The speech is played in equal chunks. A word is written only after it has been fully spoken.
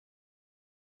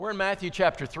We're in Matthew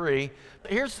chapter 3.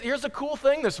 Here's a cool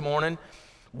thing this morning.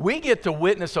 We get to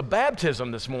witness a baptism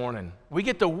this morning. We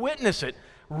get to witness it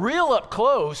real up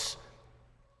close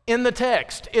in the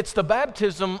text. It's the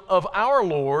baptism of our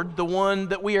Lord, the one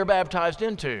that we are baptized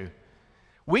into.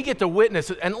 We get to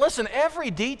witness it. And listen, every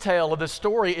detail of the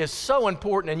story is so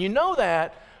important. And you know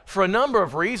that for a number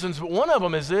of reasons, but one of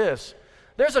them is this.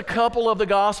 There's a couple of the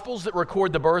Gospels that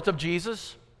record the birth of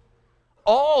Jesus.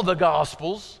 All the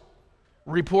Gospels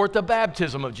report the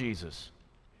baptism of Jesus.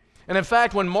 And in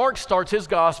fact, when Mark starts his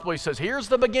gospel, he says, here's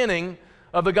the beginning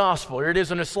of the gospel. Here it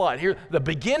is in a slide. Here, the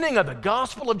beginning of the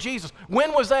gospel of Jesus.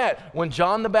 When was that? When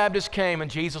John the Baptist came and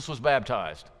Jesus was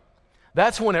baptized.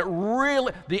 That's when it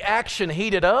really, the action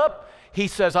heated up. He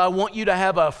says, I want you to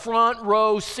have a front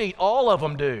row seat. All of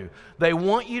them do. They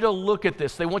want you to look at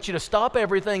this. They want you to stop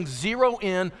everything, zero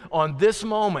in on this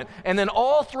moment. And then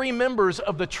all three members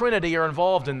of the Trinity are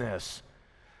involved in this.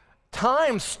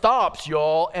 Time stops,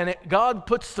 y'all, and God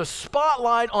puts the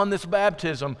spotlight on this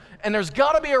baptism, and there's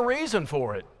got to be a reason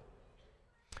for it.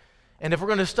 And if we're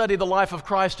going to study the life of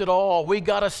Christ at all, we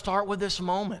got to start with this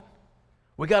moment.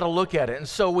 We got to look at it, and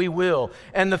so we will.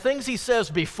 And the things he says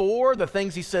before, the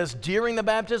things he says during the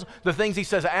baptism, the things he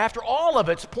says after, all of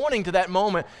it's pointing to that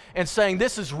moment and saying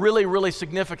this is really, really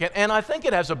significant. And I think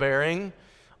it has a bearing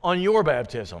on your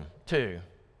baptism, too.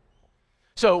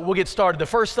 So we'll get started. The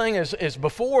first thing is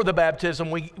before the baptism,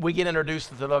 we get introduced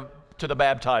to the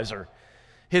baptizer.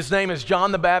 His name is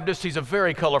John the Baptist. He's a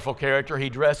very colorful character. He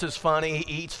dresses funny.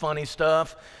 He eats funny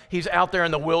stuff. He's out there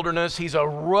in the wilderness. He's a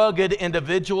rugged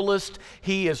individualist.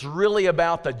 He is really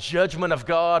about the judgment of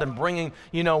God and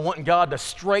wanting God to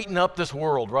straighten up this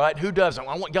world, right? Who doesn't?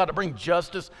 I want God to bring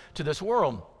justice to this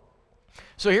world.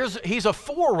 So he's a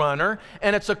forerunner,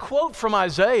 and it's a quote from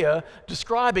Isaiah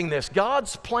describing this.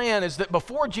 God's plan is that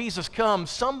before Jesus comes,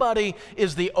 somebody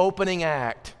is the opening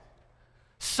act.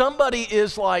 Somebody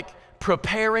is like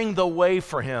preparing the way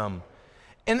for him.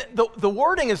 And the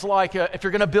wording is like if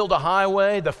you're going to build a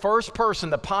highway, the first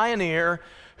person, the pioneer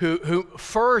who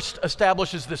first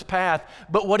establishes this path,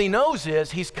 but what he knows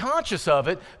is he's conscious of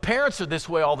it. Parents are this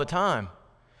way all the time.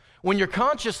 When you're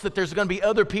conscious that there's going to be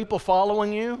other people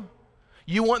following you,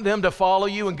 you want them to follow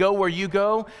you and go where you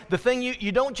go. The thing,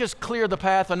 you don't just clear the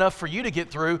path enough for you to get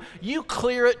through. You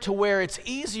clear it to where it's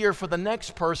easier for the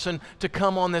next person to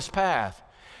come on this path.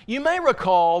 You may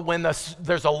recall when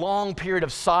there's a long period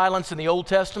of silence in the Old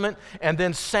Testament, and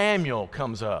then Samuel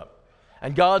comes up,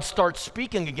 and God starts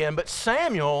speaking again. But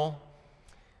Samuel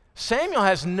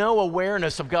has no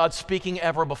awareness of God speaking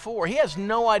ever before. He has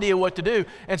no idea what to do.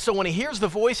 And so when he hears the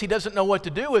voice, he doesn't know what to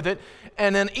do with it.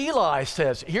 And then Eli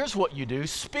says, here's what you do.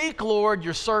 Speak, Lord,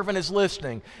 your servant is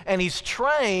listening. And he's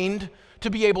trained to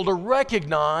be able to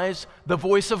recognize the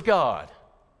voice of God.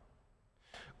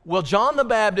 Well, John the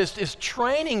Baptist is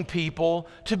training people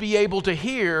to be able to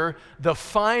hear the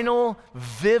final,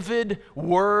 vivid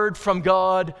word from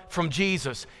God, from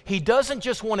Jesus. He doesn't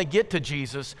just want to get to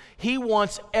Jesus, he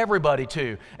wants everybody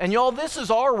to. And y'all, this is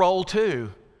our role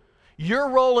too. Your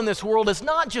role in this world is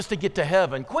not just to get to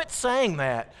heaven. Quit saying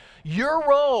that. Your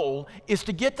role is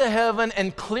to get to heaven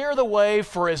and clear the way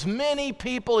for as many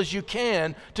people as you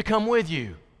can to come with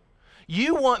you.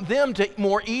 You want them to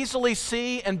more easily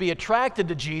see and be attracted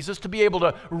to Jesus, to be able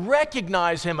to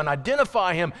recognize him and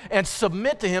identify him and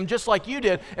submit to him just like you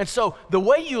did. And so the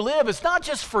way you live is not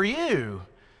just for you,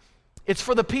 it's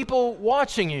for the people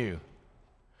watching you.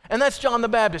 And that's John the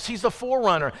Baptist. He's the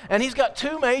forerunner. And he's got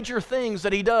two major things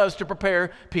that he does to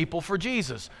prepare people for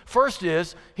Jesus. First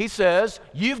is, he says,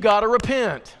 you've got to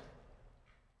repent.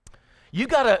 You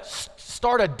got to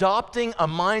start adopting a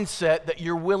mindset that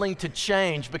you're willing to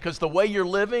change because the way you're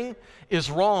living is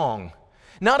wrong.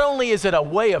 Not only is it a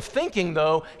way of thinking,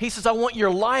 though, he says, I want your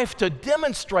life to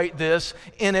demonstrate this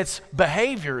in its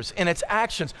behaviors, in its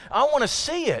actions. I want to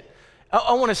see it.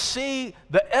 I want to see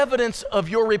the evidence of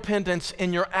your repentance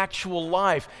in your actual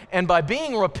life. And by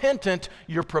being repentant,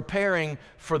 you're preparing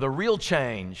for the real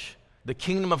change, the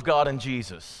kingdom of God in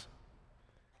Jesus.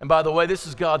 And by the way, this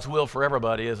is God's will for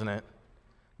everybody, isn't it?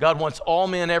 God wants all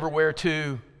men everywhere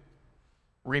to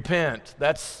repent.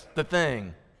 That's the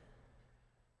thing.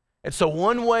 And so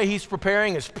one way he's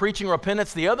preparing is preaching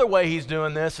repentance. The other way he's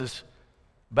doing this is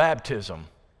baptism.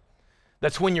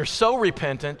 That's when you're so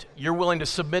repentant, you're willing to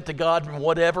submit to God in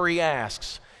whatever he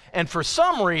asks. And for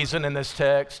some reason in this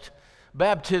text,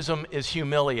 baptism is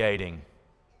humiliating.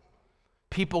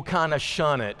 People kind of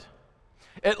shun it.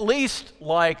 At least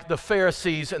like the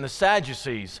Pharisees and the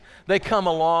Sadducees. They come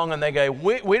along and they go,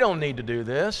 we don't need to do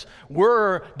this.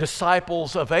 We're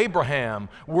disciples of Abraham.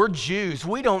 We're Jews.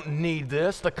 We don't need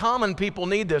this. The common people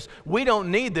need this. We don't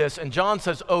need this. And John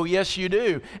says, oh, yes, you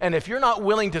do. And if you're not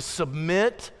willing to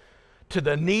submit to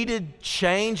the needed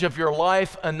change of your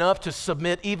life enough to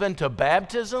submit even to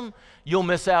baptism, you'll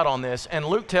miss out on this. And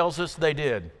Luke tells us they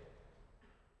did.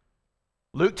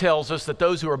 Luke tells us that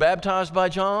those who were baptized by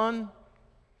John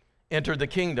entered the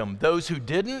kingdom. Those who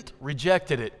didn't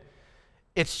rejected it.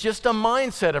 It's just a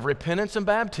mindset of repentance and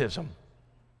baptism.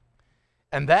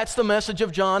 And that's the message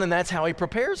of John, and that's how he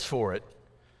prepares for it.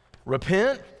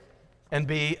 Repent and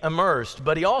be immersed.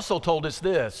 But he also told us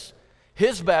this.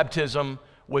 His baptism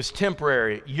was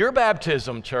temporary. Your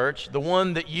baptism, church, the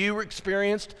one that you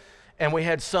experienced, and we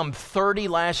had some 30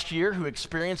 last year who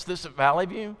experienced this at Valley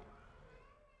View.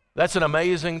 That's an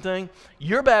amazing thing.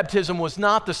 Your baptism was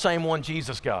not the same one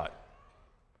Jesus got.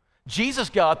 Jesus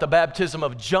got the baptism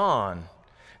of John.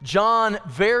 John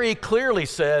very clearly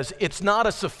says it's not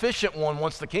a sufficient one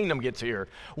once the kingdom gets here.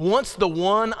 Once the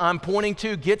one I'm pointing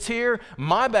to gets here,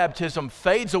 my baptism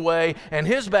fades away and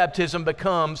his baptism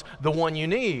becomes the one you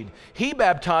need. He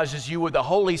baptizes you with the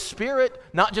Holy Spirit,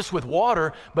 not just with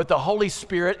water, but the Holy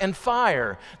Spirit and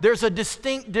fire. There's a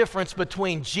distinct difference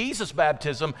between Jesus'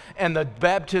 baptism and the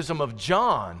baptism of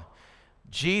John.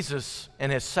 Jesus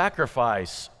and his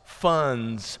sacrifice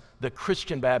funds the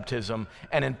Christian baptism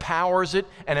and empowers it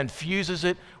and infuses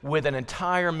it with an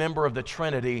entire member of the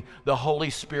Trinity, the Holy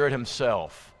Spirit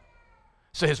himself.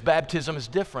 So his baptism is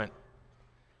different.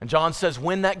 And John says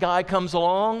when that guy comes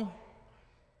along,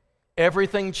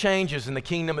 everything changes and the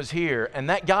kingdom is here. And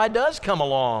that guy does come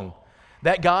along.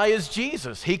 That guy is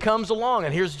Jesus. He comes along,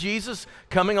 and here's Jesus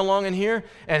coming along in here,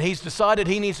 and he's decided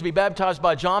he needs to be baptized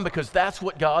by John because that's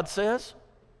what God says.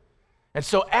 And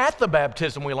so at the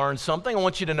baptism, we learn something. I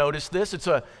want you to notice this. It's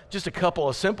just a couple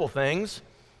of simple things.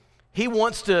 He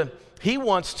wants to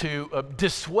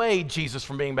dissuade Jesus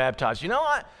from being baptized. You know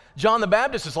what? John the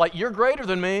Baptist is like, you're greater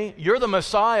than me. You're the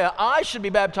Messiah. I should be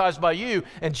baptized by you.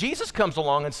 And Jesus comes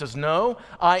along and says, no,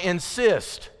 I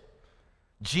insist.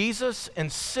 Jesus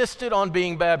insisted on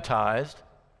being baptized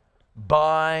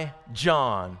by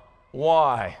John.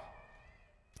 Why?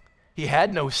 He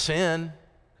had no sin.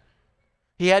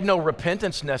 He had no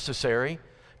repentance necessary.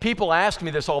 People ask me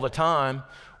this all the time.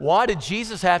 Why did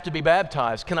Jesus have to be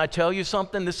baptized? Can I tell you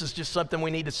something? This is just something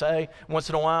we need to say once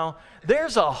in a while.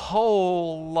 There's a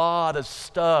whole lot of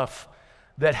stuff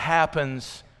that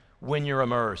happens when you're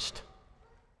immersed.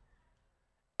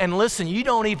 And listen, you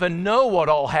don't even know what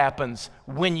all happens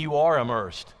when you are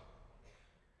immersed.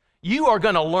 You are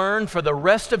going to learn for the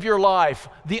rest of your life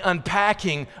the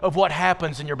unpacking of what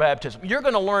happens in your baptism. You're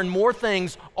going to learn more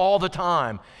things all the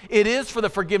time. It is for the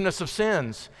forgiveness of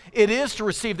sins. It is to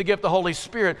receive the gift of the Holy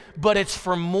Spirit, but it's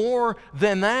for more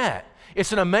than that.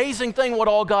 It's an amazing thing what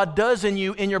all God does in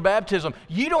you in your baptism.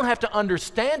 You don't have to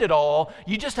understand it all.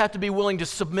 You just have to be willing to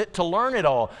submit to learn it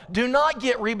all. Do not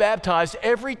get rebaptized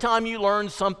every time you learn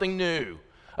something new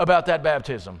about that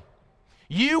baptism.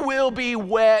 You will be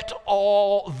wet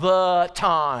all the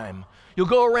time. You'll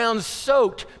go around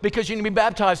soaked because you need to be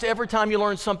baptized every time you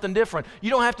learn something different. You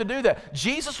don't have to do that.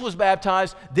 Jesus was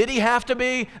baptized. Did he have to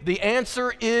be? The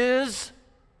answer is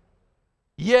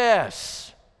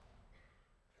yes.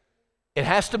 It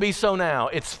has to be so now.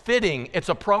 It's fitting, it's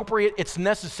appropriate, it's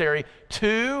necessary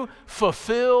to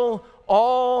fulfill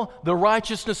all the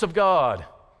righteousness of God.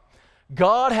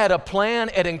 God had a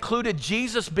plan. It included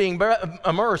Jesus being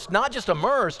immersed, not just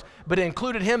immersed, but it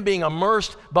included him being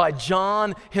immersed by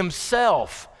John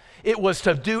himself. It was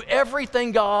to do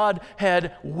everything God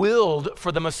had willed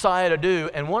for the Messiah to do,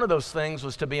 and one of those things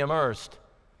was to be immersed.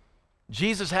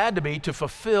 Jesus had to be to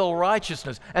fulfill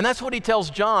righteousness, and that's what he tells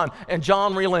John, and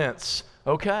John relents.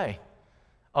 Okay,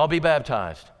 I'll be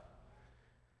baptized.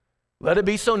 Let it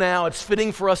be so now. It's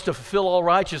fitting for us to fulfill all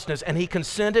righteousness. And he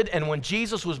consented, and when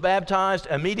Jesus was baptized,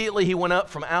 immediately he went up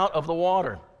from out of the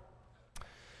water.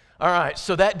 All right,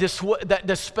 so that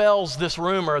dispels this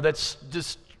rumor that's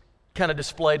just kind of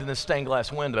displayed in the stained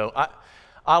glass window.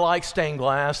 I like stained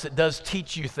glass. It does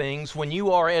teach you things. When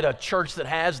you are at a church that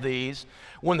has these,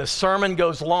 when the sermon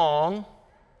goes long,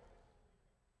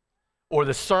 or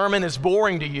the sermon is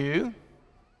boring to you,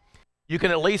 you can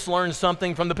at least learn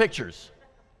something from the pictures.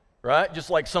 Right? Just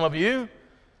like some of you,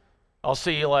 I'll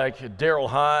see like Daryl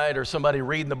Hyde or somebody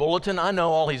reading the bulletin. I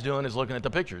know all he's doing is looking at the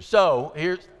pictures. So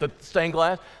here's the stained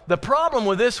glass. The problem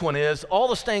with this one is all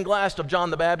the stained glass of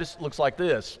John the Baptist looks like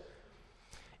this.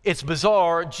 It's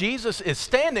bizarre. Jesus is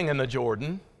standing in the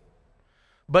Jordan,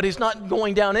 but he's not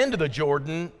going down into the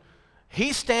Jordan.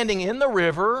 he's standing in the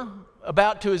river,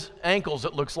 about to his ankles,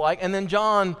 it looks like, and then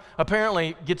John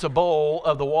apparently gets a bowl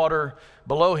of the water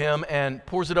below him and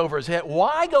pours it over his head.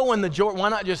 Why go in the Jordan? Why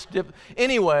not just dip?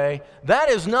 Anyway, that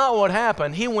is not what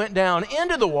happened. He went down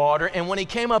into the water, and when he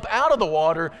came up out of the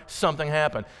water, something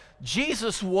happened.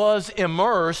 Jesus was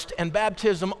immersed, and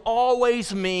baptism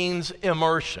always means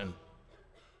immersion.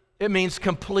 It means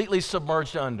completely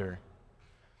submerged under.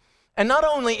 And not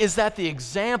only is that the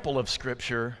example of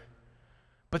Scripture,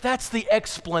 but that's the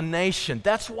explanation.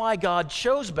 That's why God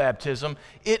chose baptism.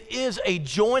 It is a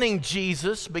joining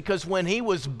Jesus, because when he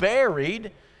was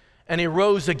buried and he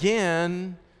rose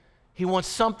again, he wants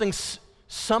something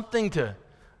to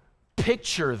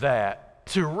picture that,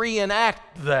 to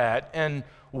reenact that, and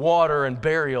water and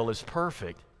burial is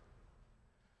perfect.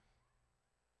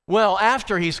 Well,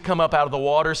 after he's come up out of the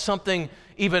water, something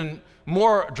even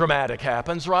more dramatic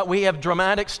happens, right? We have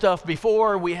dramatic stuff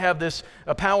before, we have this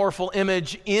powerful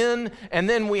image in, and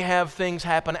then we have things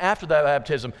happen after that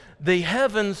baptism. The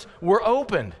heavens were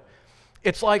opened.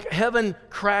 It's like heaven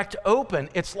cracked open.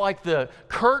 It's like the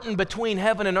curtain between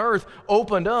heaven and earth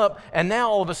opened up, and now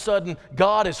all of a sudden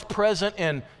God is present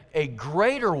in a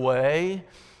greater way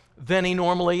than he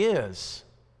normally is.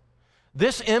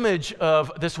 This image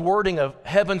of this wording of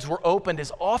heavens were opened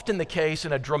is often the case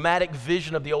in a dramatic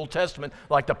vision of the Old Testament,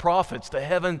 like the prophets. The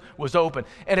heaven was open.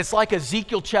 And it's like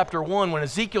Ezekiel chapter 1, when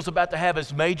Ezekiel's about to have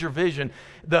his major vision,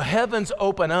 the heavens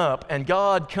open up and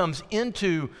God comes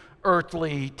into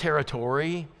earthly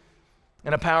territory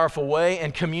in a powerful way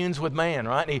and communes with man,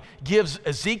 right? And he gives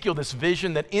Ezekiel this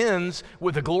vision that ends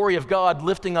with the glory of God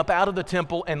lifting up out of the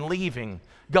temple and leaving.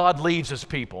 God leaves his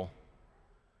people.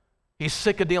 He's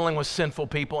sick of dealing with sinful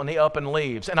people, and he up and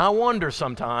leaves. And I wonder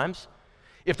sometimes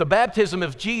if the baptism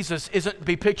of Jesus isn't to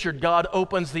be pictured, God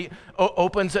opens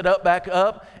it up back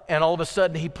up, and all of a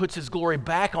sudden he puts his glory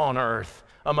back on earth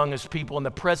among his people in the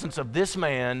presence of this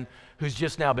man who's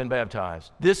just now been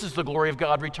baptized. This is the glory of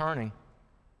God returning.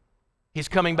 He's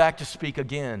coming back to speak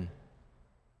again,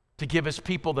 to give his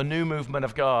people the new movement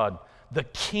of God, the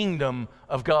kingdom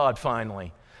of God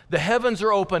finally. The heavens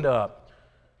are opened up.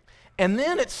 And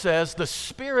then it says the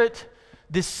Spirit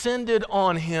descended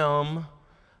on him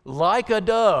like a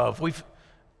dove.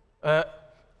 I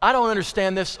don't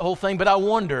understand this whole thing, but I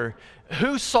wonder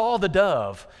who saw the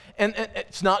dove. And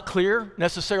it's not clear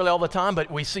necessarily all the time,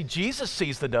 but we see Jesus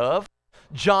sees the dove.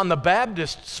 John the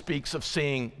Baptist speaks of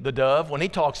seeing the dove when he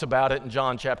talks about it in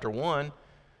John chapter 1.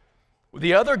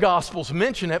 The other Gospels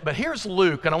mention it, but here's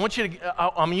Luke, and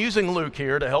I'm using Luke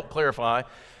here to help clarify.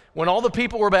 When all the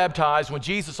people were baptized, when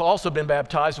Jesus also been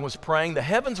baptized and was praying, the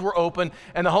heavens were open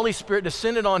and the Holy Spirit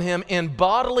descended on him in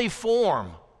bodily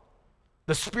form.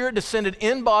 The Spirit descended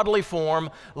in bodily form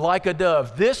like a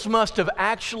dove. This must have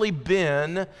actually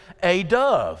been a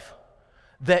dove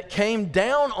that came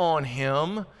down on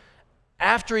him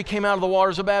after he came out of the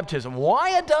waters of baptism.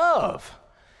 Why a dove?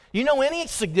 You know any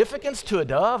significance to a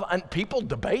dove? And people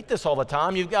debate this all the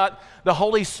time. You've got the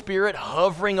Holy Spirit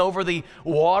hovering over the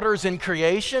waters in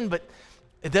creation, but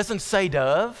it doesn't say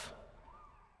dove.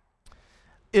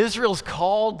 Israel's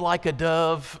called like a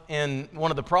dove in one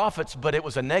of the prophets, but it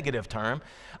was a negative term.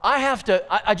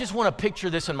 I just want to picture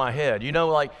this in my head. You know,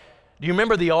 like, do you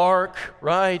remember the ark,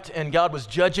 right? And God was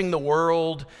judging the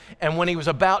world. And when he was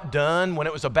about done, when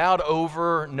it was about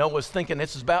over, Noah's thinking,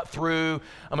 this is about through.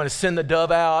 I'm going to send the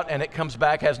dove out, and it comes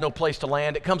back, has no place to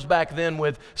land. It comes back then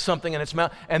with something in its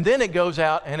mouth. And then it goes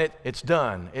out, and it's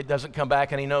done. It doesn't come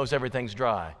back, and he knows everything's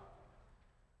dry.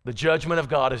 The judgment of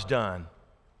God is done.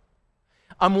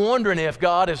 I'm wondering if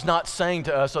God is not saying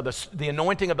to us, or the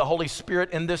anointing of the Holy Spirit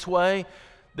in this way,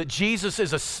 that Jesus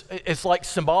it's like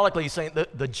symbolically saying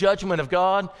the judgment of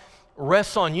God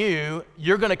rests on you.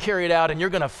 You're going to carry it out and you're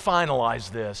going to finalize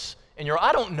this. And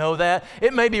I don't know that.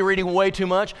 It may be reading way too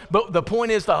much, but the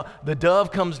point is the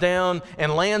dove comes down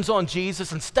and lands on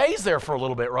Jesus and stays there for a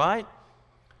little bit, right?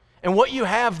 And what you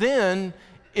have then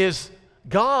is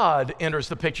God enters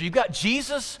the picture. You've got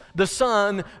Jesus, the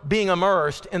Son, being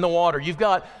immersed in the water. You've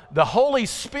got the Holy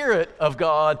Spirit of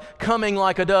God coming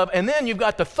like a dove. And then you've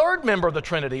got the third member of the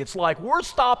Trinity. It's like we're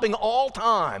stopping all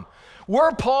time.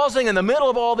 We're pausing in the middle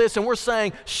of all this and we're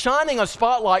saying, shining a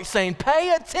spotlight, saying,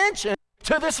 pay attention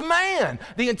to this man.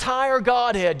 The entire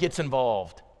Godhead gets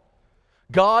involved.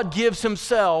 God gives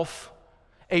himself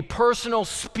a personal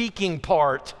speaking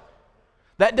part.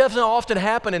 That doesn't often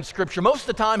happen in Scripture. Most of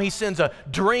the time he sends a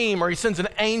dream or he sends an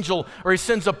angel or he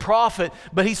sends a prophet,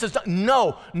 but he says,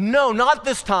 no, not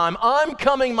this time. I'm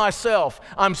coming myself.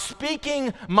 I'm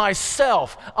speaking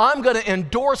myself. I'm going to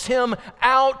endorse him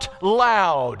out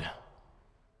loud.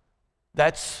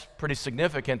 That's pretty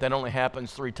significant. That only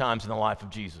happens 3 times in the life of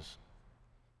Jesus.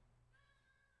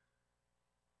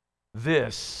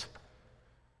 This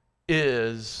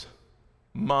is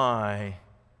my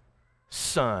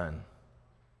son.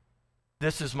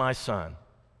 This is my son,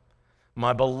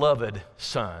 my beloved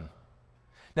son.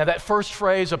 Now that first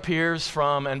phrase appears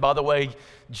from, and by the way,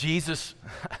 Jesus,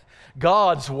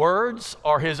 God's words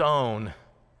are his own.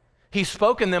 He's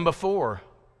spoken them before.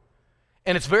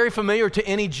 And it's very familiar to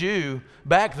any Jew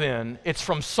back then. It's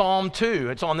from Psalm 2.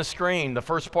 It's on the screen, the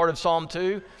first part of Psalm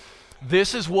 2.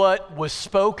 This is what was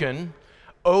spoken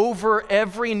over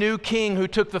every new king who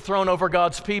took the throne over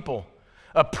God's people.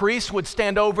 A priest would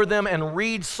stand over them and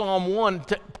read Psalm 1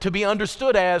 to be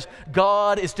understood as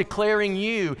God is declaring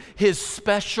you his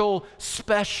special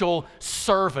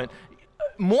servant.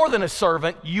 More than a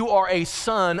servant, you are a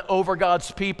son over God's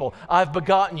people. I've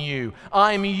begotten you.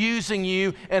 I'm using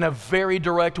you in a very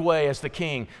direct way as the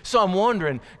king. So I'm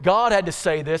wondering, God had to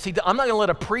say this. I'm not going to let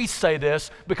a priest say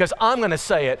this because I'm going to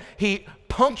say it. He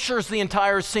punctures the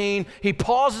entire scene. He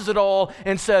pauses it all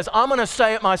and says, I'm going to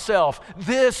say it myself.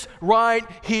 This right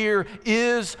here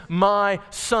is my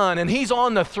son. And he's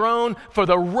on the throne for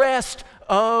the rest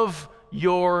of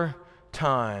your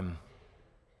time.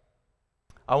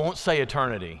 I won't say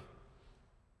eternity.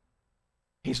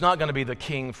 He's not going to be the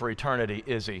king for eternity,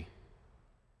 is he?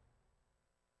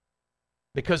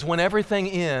 Because when everything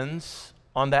ends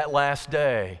on that last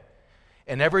day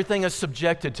and everything is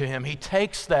subjected to him, he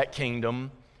takes that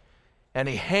kingdom and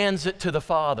he hands it to the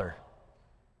Father.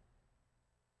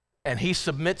 And he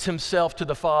submits himself to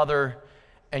the Father,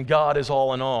 and God is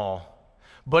all in all.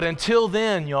 But until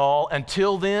then, y'all,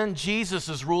 Jesus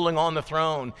is ruling on the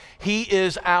throne. He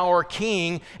is our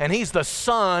king, and he's the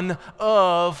Son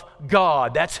of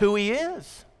God. That's who he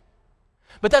is.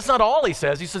 But that's not all he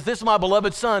says. He says, this is my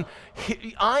beloved Son.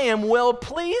 I am well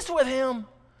pleased with him.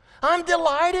 I'm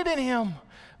delighted in him.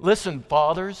 Listen,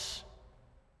 fathers,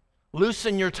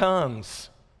 loosen your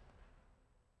tongues.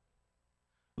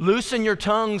 Loosen your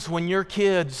tongues when your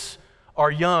kids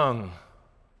are young.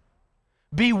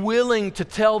 Be willing to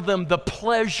tell them the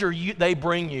pleasure they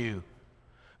bring you.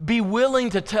 Be willing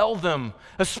to tell them,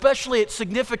 especially at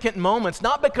significant moments,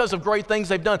 not because of great things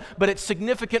they've done, but at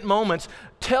significant moments.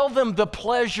 Tell them the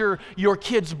pleasure your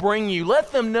kids bring you.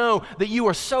 Let them know that you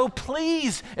are so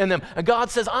pleased in them. And God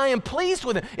says, I am pleased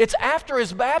with him. It's after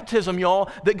his baptism, y'all,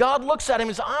 that God looks at him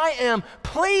and says, I am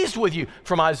pleased with you.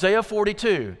 From Isaiah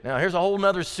 42. Now, here's a whole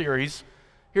nother series.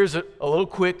 Here's a little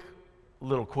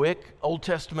quick Old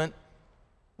Testament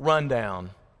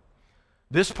rundown.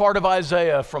 This part of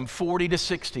Isaiah from 40 to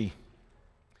 60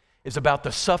 is about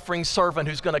the suffering servant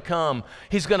who's going to come.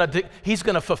 He's going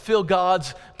to fulfill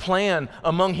God's plan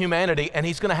among humanity, and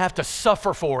he's going to have to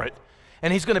suffer for it.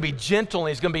 And he's going to be gentle, and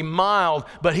he's going to be mild,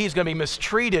 but he's going to be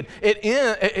mistreated.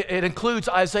 It includes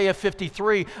Isaiah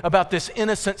 53 about this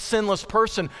innocent, sinless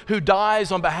person who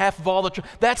dies on behalf of all the.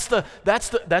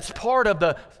 That's part of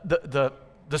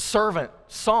the servant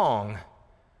song.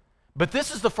 But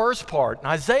this is the first part. In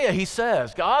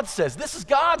Isaiah, God says, this is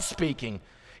God speaking.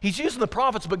 He's using the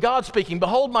prophets, but God speaking.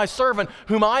 Behold my servant,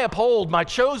 whom I uphold, my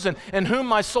chosen, in whom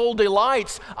my soul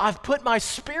delights. I've put my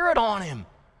spirit on him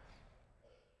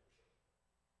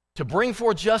to bring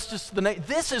forth justice to the nation.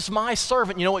 This is my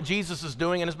servant. You know what Jesus is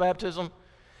doing in his baptism?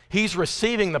 He's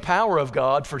receiving the power of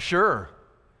God for sure.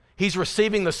 He's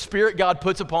receiving the spirit God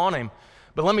puts upon him.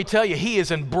 But let me tell you, he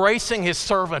is embracing his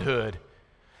servanthood.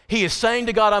 He is saying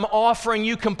to God, I'm offering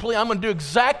you complete. I'm going to do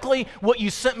exactly what you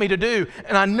sent me to do.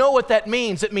 And I know what that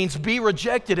means. It means be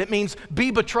rejected. It means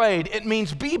be betrayed. It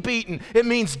means be beaten. It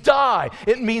means die.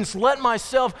 It means let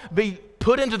myself be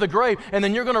put into the grave, and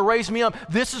then you're going to raise me up.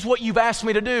 This is what you've asked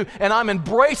me to do, and I'm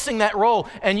embracing that role.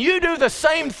 And you do the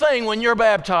same thing when you're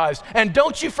baptized, and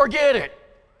don't you forget it.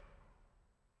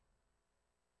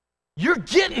 You're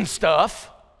getting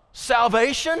stuff,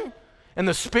 salvation, and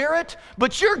the Spirit,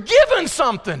 but you're given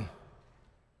something.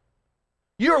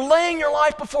 You're laying your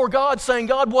life before God saying,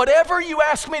 God, whatever you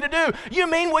ask me to do. You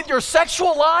mean with your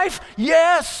sexual life?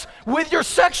 Yes, with your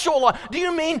sexual life. Do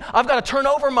you mean I've got to turn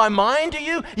over my mind to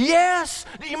you? Yes.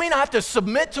 Do you mean I have to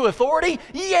submit to authority?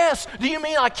 Yes. Do you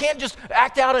mean I can't just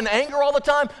act out in anger all the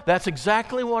time? That's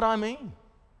exactly what I mean.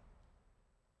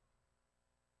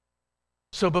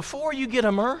 So before you get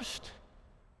immersed,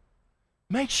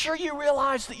 make sure you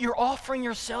realize that you're offering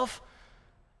yourself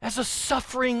as a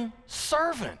suffering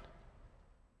servant.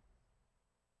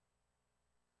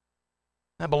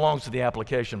 That belongs to the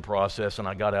application process, and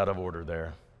I got out of order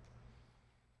there.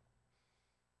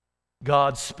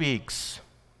 God speaks.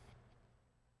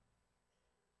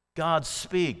 God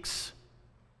speaks.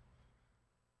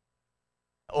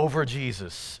 over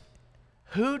Jesus.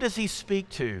 Who does he speak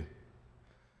to?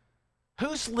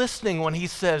 Who's listening when he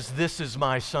says, "This is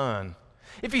my son"?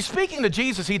 If he's speaking to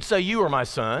Jesus, he'd say, "You are my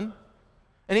son."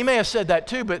 And he may have said that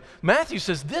too, but Matthew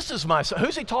says, "This is my son."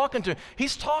 Who's he talking to?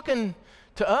 He's talking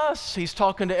to us. He's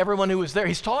talking to everyone who was there.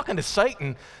 He's talking to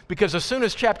Satan, because as soon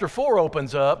as chapter 4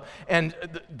 opens up and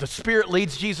the Spirit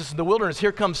leads Jesus in the wilderness,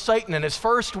 here comes Satan, and his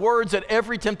first words at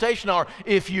every temptation are,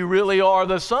 "If you really are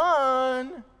the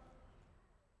Son."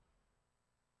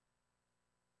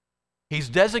 He's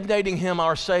designating him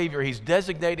our Savior. He's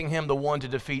designating him the one to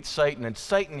defeat Satan, and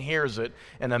Satan hears it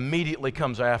and immediately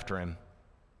comes after him.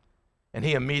 And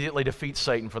he immediately defeats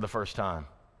Satan for the first time.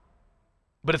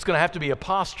 But it's going to have to be a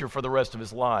posture for the rest of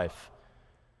his life.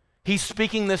 He's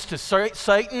speaking this to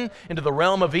Satan, into the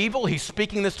realm of evil. He's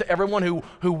speaking this to everyone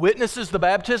who witnesses the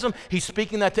baptism. He's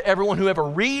speaking that to everyone who ever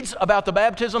reads about the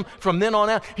baptism from then on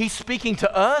out. He's speaking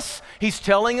to us. He's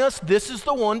telling us this is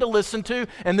the one to listen to,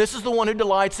 and this is the one who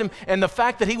delights him. And the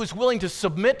fact that he was willing to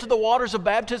submit to the waters of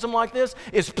baptism like this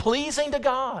is pleasing to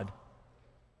God.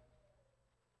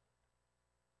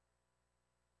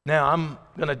 Now, I'm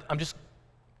just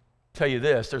tell you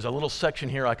this. There's a little section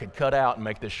here I could cut out and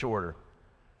make this shorter.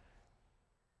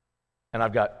 And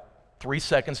I've got 3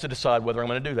 seconds to decide whether I'm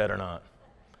going to do that or not.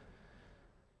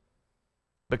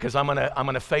 Because I'm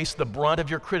going to face the brunt of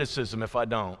your criticism if I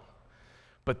don't.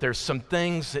 But there's some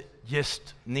things that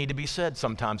just need to be said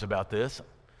sometimes about this.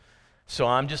 So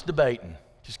I'm just debating.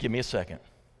 Just give me a second.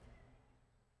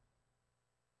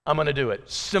 I'm going to do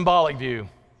it. Symbolic view.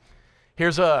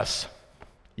 Here's us.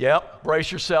 Yep,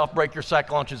 brace yourself, break your sack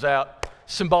lunches out.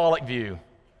 Symbolic view.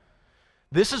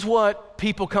 This is what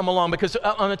people come along, because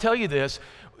I'm going to tell you this.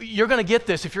 You're going to get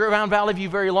this. If you're around Valley View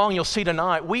very long, you'll see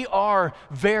tonight. We are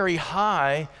very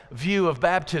high view of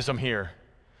baptism here.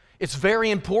 It's very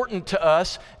important to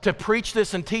us to preach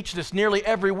this and teach this nearly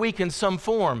every week in some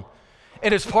form.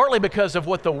 And it's partly because of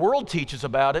what the world teaches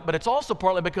about it, but it's also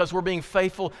partly because we're being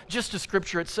faithful just to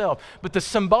Scripture itself. But the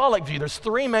symbolic view, there's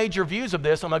 3 major views of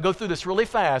this. I'm going to go through this really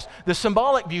fast. The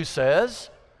symbolic view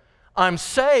says, I'm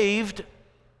saved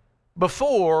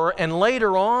before, and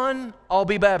later on, I'll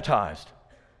be baptized.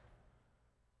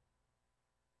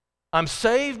 I'm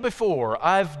saved before.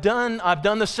 I've done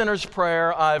the sinner's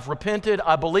prayer. I've repented.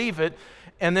 I believe it.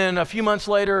 And then a few months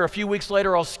later, a few weeks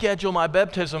later, I'll schedule my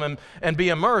baptism and be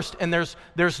immersed. And there's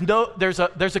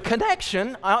a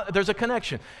connection. There's a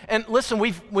connection. And listen,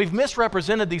 we've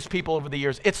misrepresented these people over the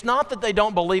years. It's not that they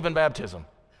don't believe in baptism.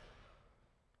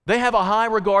 They have a high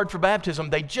regard for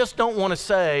baptism. They just don't want to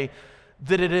say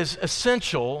that it is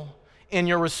essential in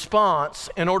your response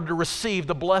in order to receive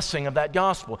the blessing of that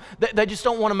gospel. They just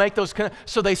don't want to make those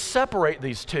so they separate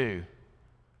these two.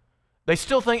 They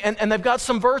still think, and they've got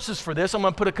some verses for this. I'm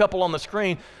going to put a couple on the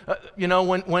screen.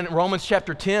 When Romans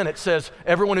chapter 10, it says,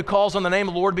 everyone who calls on the name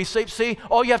of the Lord be saved. See,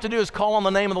 all you have to do is call on the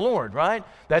name of the Lord, right?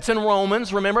 That's in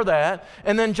Romans, remember that.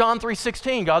 And then John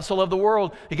 3:16, God so loved the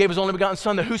world, he gave his only begotten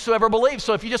Son, that whosoever believes.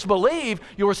 So if you just believe,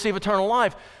 you'll receive eternal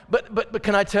life. But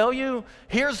can I tell you,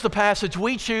 here's the passage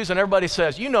we choose, and everybody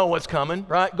says, you know what's coming,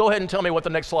 right? Go ahead and tell me what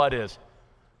the next slide is.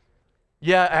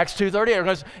 Yeah, Acts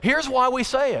 2:38. Here's why we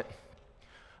say it.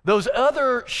 Those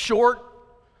other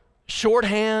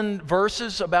shorthand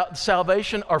verses about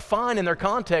salvation are fine in their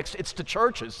context. It's to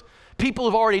churches. People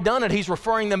have already done it. He's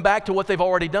referring them back to what they've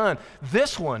already done.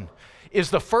 This one is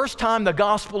the first time the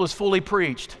gospel is fully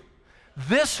preached.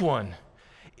 This one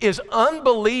is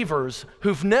unbelievers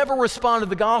who've never responded to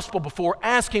the gospel before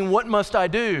asking, what must I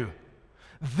do?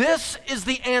 This is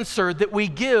the answer that we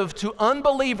give to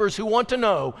unbelievers who want to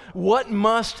know, what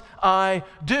must I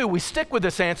do? We stick with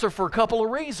this answer for a couple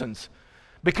of reasons.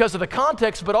 Because of the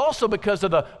context, but also because of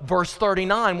the verse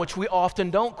 39, which we often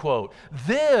don't quote.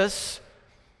 This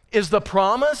is the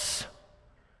promise,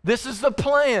 this is the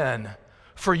plan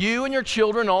for you and your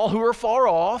children, all who are far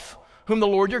off, whom the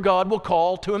Lord your God will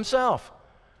call to himself.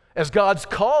 As God's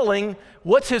calling,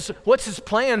 what's his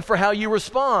plan for how you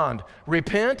respond?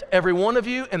 Repent, every one of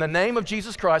you, in the name of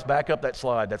Jesus Christ. Back up that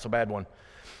slide. That's a bad one.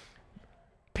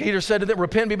 Peter said to them,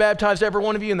 repent and be baptized, every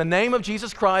one of you, in the name of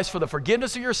Jesus Christ for the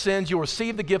forgiveness of your sins. You'll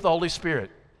receive the gift of the Holy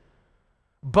Spirit.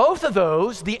 Both of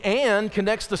those, the and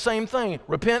connects the same thing.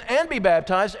 Repent and be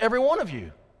baptized, every one of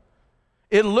you.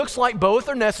 It looks like both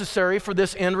are necessary for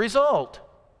this end result.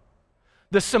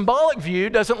 The symbolic view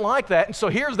doesn't like that, and so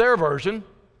here's their version.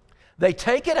 They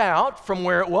take it out from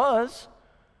where it was,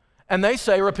 and they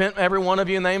say, repent, every one of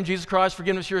you, in the name of Jesus Christ,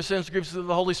 forgiveness of your sins, forgiveness of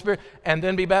the Holy Spirit, and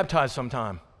then be baptized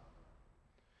sometime.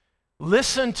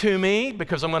 Listen to me,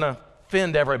 because I'm going to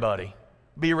offend everybody.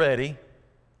 Be ready.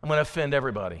 I'm going to offend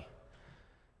everybody.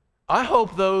 I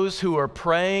hope those who are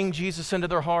praying Jesus into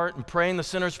their heart and praying the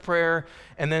sinner's prayer,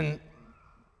 and then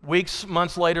weeks,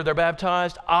 months later, they're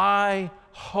baptized, I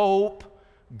hope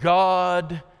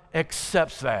God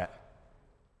accepts that.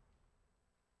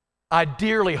 I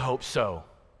dearly hope so.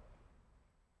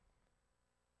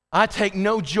 I take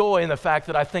no joy in the fact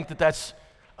that I think that that's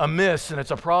amiss and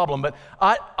it's a problem, but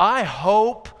I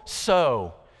hope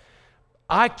so.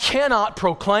 I cannot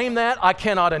proclaim that. I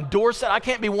cannot endorse that. I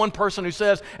can't be one person who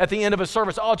says at the end of a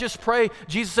service, "I'll just pray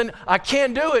Jesus in." I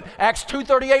can't do it. Acts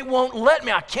 2:38 won't let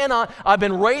me. I cannot. I've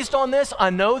been raised on this.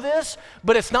 I know this,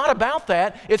 but it's not about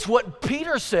that. It's what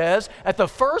Peter says at the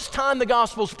first time the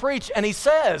gospel's preached, and he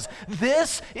says,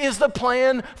 this is the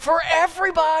plan for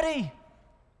everybody.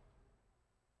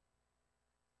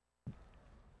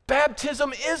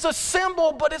 Baptism is a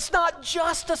symbol, but it's not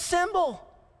just a symbol.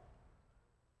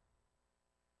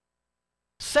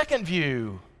 Second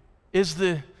view is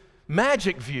the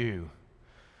magic view.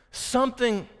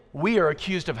 Something we are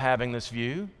accused of having this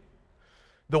view.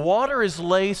 The water is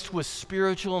laced with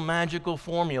spiritual magical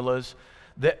formulas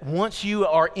that once you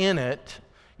are in it,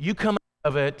 you come out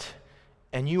of it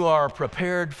and you are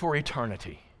prepared for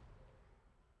eternity.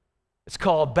 It's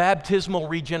called baptismal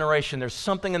regeneration. There's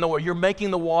something in the water. You're making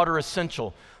the water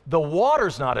essential. The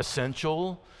water's not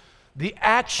essential. The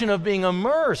action of being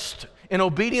immersed in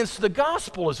obedience to the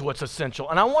gospel is what's essential.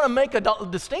 And I want to make a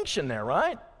distinction there,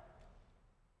 right?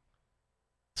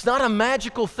 It's not a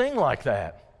magical thing like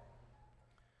that.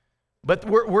 But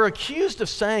we're accused of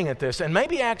saying it this, and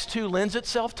maybe Acts 2 lends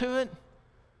itself to it.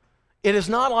 It is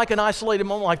not like an isolated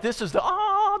moment like this is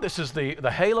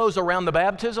the halos around the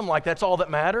baptism, like that's all that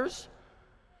matters.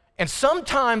 And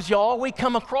sometimes, y'all, we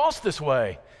come across this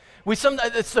way.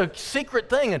 It's a secret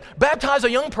thing, and baptize a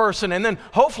young person, and then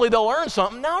hopefully they'll learn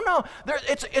something. No,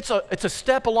 it's a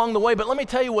step along the way. But let me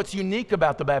tell you what's unique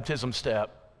about the baptism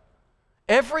step.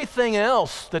 Everything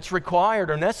else that's required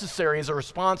or necessary is a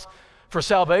response for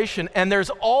salvation, and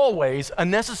there's always a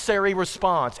necessary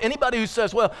response. Anybody who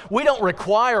says, "Well, we don't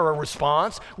require a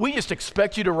response, we just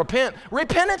expect you to repent,"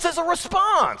 repentance is a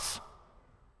response.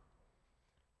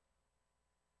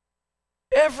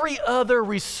 Every other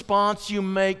response you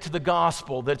make to the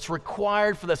gospel that's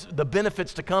required for the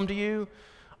benefits to come to you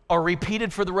are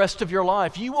repeated for the rest of your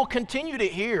life. You will continue to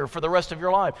hear for the rest of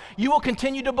your life. You will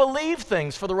continue to believe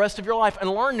things for the rest of your life and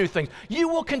learn new things. You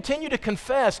will continue to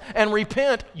confess and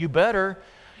repent. You better.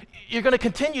 You're going to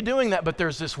continue doing that, but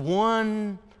there's this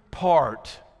one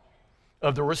part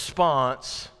of the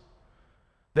response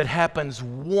that happens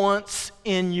once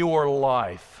in your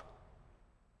life.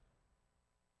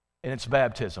 And it's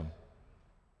baptism.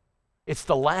 It's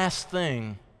the last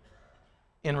thing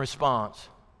in response.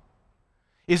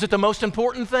 Is it the most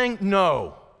important thing?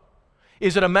 No.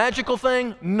 Is it a magical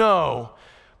thing? No.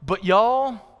 But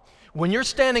y'all, when you're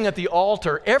standing at the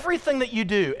altar, everything that you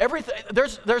do,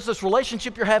 there's this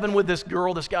relationship you're having with this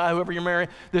girl, this guy, whoever you're marrying,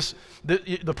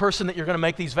 the person that you're going to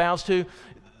make these vows to.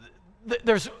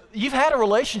 You've had a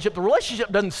relationship. The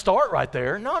relationship doesn't start right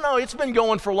there. No, it's been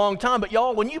going for a long time. But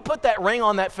y'all, when you put that ring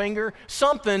on that finger,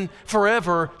 something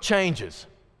forever changes.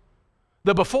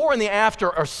 The before and the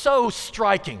after are so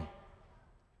striking,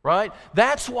 right?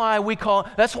 That's why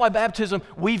baptism,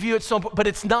 we view it so, but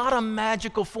it's not a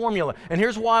magical formula. And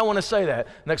here's why I want to say that.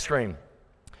 Next screen.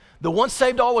 The once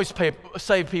saved, always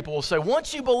saved people will say,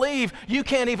 once you believe, you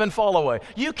can't even fall away.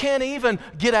 You can't even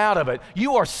get out of it.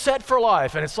 You are set for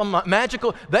life. And it's some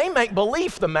magical, they make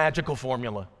belief the magical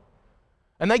formula.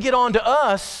 And they get on to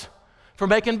us for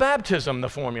making baptism the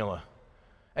formula.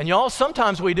 And y'all,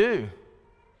 sometimes we do.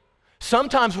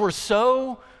 Sometimes we're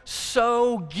so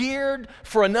geared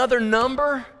for another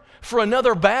number, for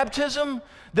another baptism,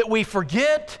 that we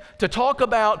forget to talk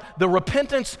about the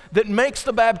repentance that makes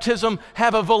the baptism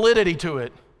have a validity to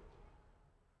it.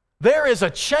 There is a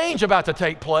change about to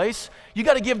take place. You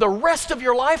got to give the rest of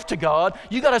your life to God.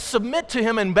 You got to submit to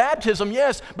Him in baptism,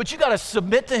 yes, but you got to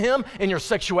submit to Him in your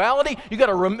sexuality. You got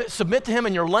to submit to Him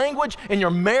in your language, in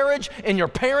your marriage, in your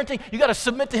parenting. You got to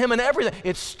submit to Him in everything.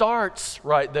 It starts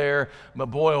right there, but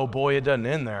boy, oh boy, it doesn't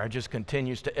end there. It just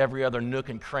continues to every other nook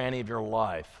and cranny of your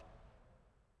life.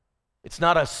 It's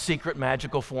not a secret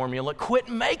magical formula. Quit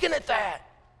making it that.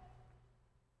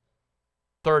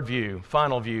 Third view,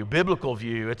 final view, biblical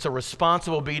view. It's a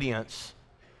responsive obedience.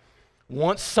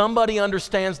 Once somebody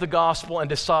understands the gospel and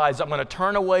decides, I'm going to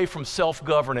turn away from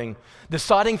self-governing,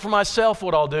 deciding for myself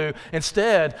what I'll do,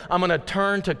 instead, I'm going to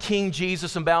turn to King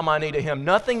Jesus and bow my knee to Him.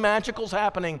 Nothing magical is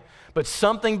happening, but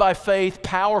something by faith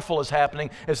powerful is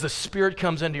happening as the Spirit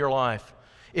comes into your life.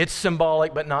 It's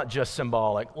symbolic, but not just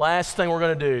symbolic. Last thing we're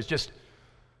going to do is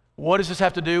What does this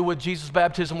have to do with Jesus'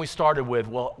 baptism we started with?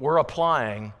 Well, we're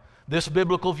applying, this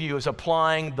biblical view is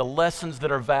applying the lessons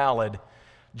that are valid.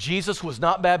 Jesus was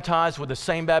not baptized with the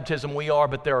same baptism we are,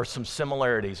 but there are some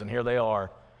similarities, and here they are.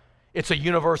 It's a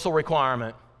universal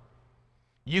requirement.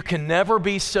 You can never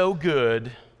be so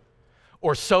good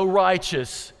or so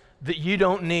righteous that you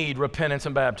don't need repentance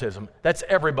and baptism. That's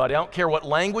everybody. I don't care what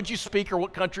language you speak or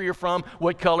what country you're from,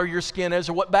 what color your skin is,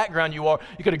 or what background you are.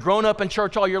 You could have grown up in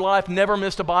church all your life, never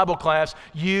missed a Bible class.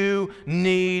 You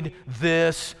need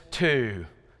this too,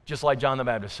 just like John the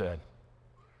Baptist said.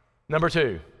 Number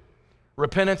 2,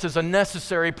 repentance is a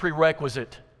necessary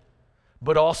prerequisite,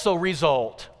 but also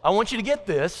result. I want you to get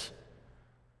this.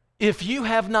 If you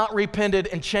have not repented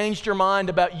and changed your mind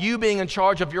about you being in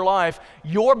charge of your life,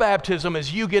 your baptism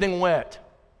is you getting wet.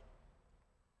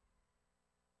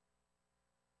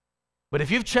 But if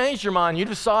you've changed your mind, you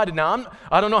decided, now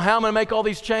I don't know how I'm going to make all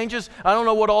these changes. I don't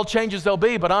know what all changes they'll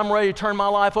be, but I'm ready to turn my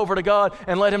life over to God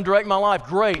and let Him direct my life.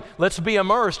 Great, let's be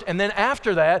immersed. And then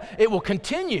after that, it will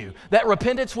continue. That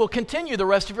repentance will continue the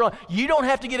rest of your life. You don't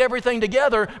have to get everything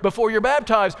together before you're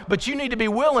baptized, but you need to be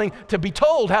willing to be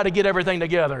told how to get everything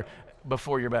together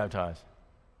before you're baptized.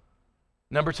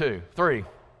 Number 2, 3,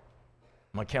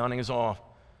 my counting is off.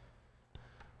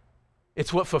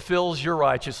 It's what fulfills your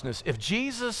righteousness. If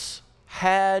Jesus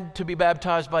had to be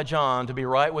baptized by John to be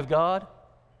right with God,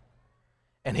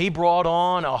 and He brought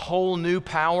on a whole new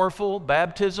powerful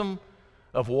baptism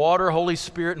of water, Holy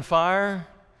Spirit, and fire,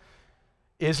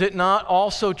 is it not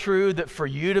also true that for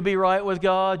you to be right with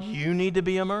God, you need to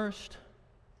be immersed?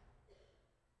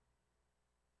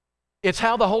 It's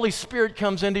how the Holy Spirit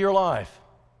comes into your life.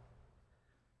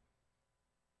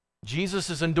 Jesus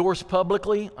is endorsed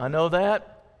publicly, I know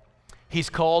that. He's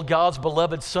called God's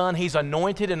beloved Son. He's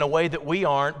anointed in a way that we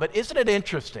aren't. But isn't it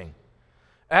interesting?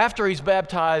 After He's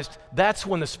baptized, that's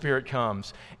when the Spirit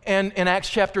comes. And in Acts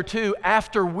chapter 2,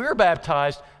 after we're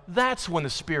baptized, that's when the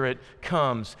Spirit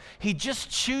comes. He just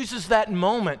chooses that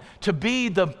moment to be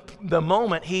the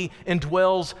moment He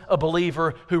indwells a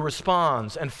believer who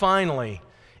responds. And finally,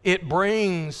 it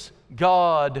brings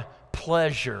God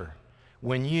pleasure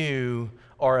when you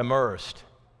are immersed.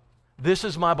 This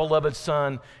is my beloved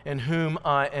Son, in whom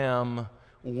I am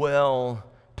well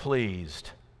pleased.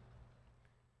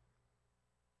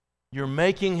 You're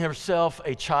making yourself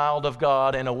a child of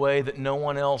God in a way that no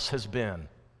one else has been.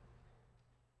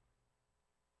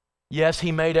 Yes,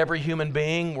 He made every human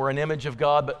being. We're an image of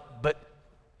God,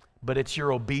 but it's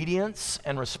your obedience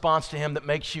and response to Him that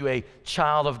makes you a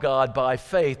child of God by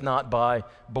faith, not by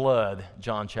blood.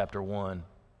 John chapter 1.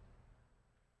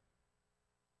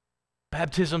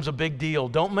 Baptism's a big deal.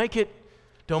 Don't make it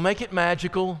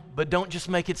magical, but don't just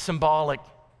make it symbolic.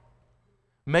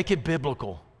 Make it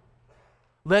biblical.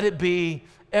 Let it be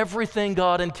everything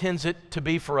God intends it to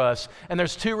be for us. And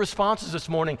there's 2 responses this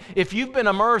morning. If you've been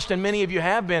immersed, and many of you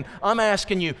have been, I'm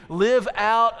asking you, live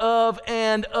out of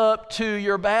and up to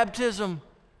your baptism.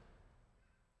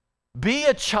 Be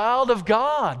a child of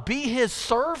God. Be His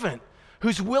servant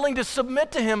who's willing to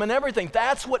submit to Him in everything.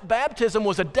 That's what baptism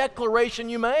was, a declaration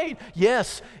you made.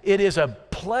 Yes, it is a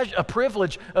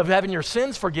privilege of having your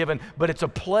sins forgiven, but it's a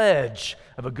pledge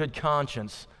of a good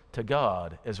conscience to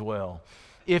God as well.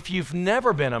 If you've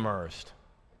never been immersed,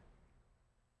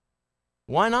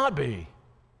 why not be?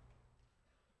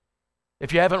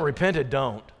 If you haven't repented,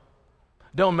 don't.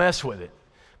 Don't mess with it.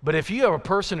 But if you are a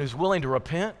person who's willing to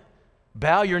repent,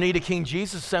 bow your knee to King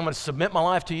Jesus, say, I'm going to submit my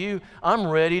life to you. I'm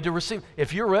ready to receive.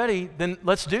 If you're ready, then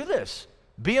let's do this.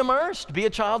 Be immersed. Be a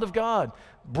child of God.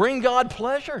 Bring God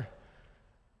pleasure.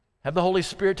 Have the Holy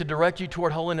Spirit to direct you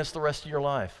toward holiness the rest of your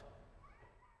life.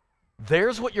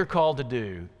 There's what you're called to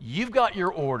do. You've got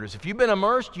your orders. If you've been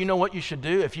immersed, you know what you should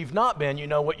do. If you've not been, you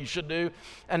know what you should do.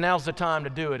 And now's the time to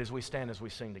do it as we stand, as we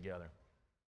sing together.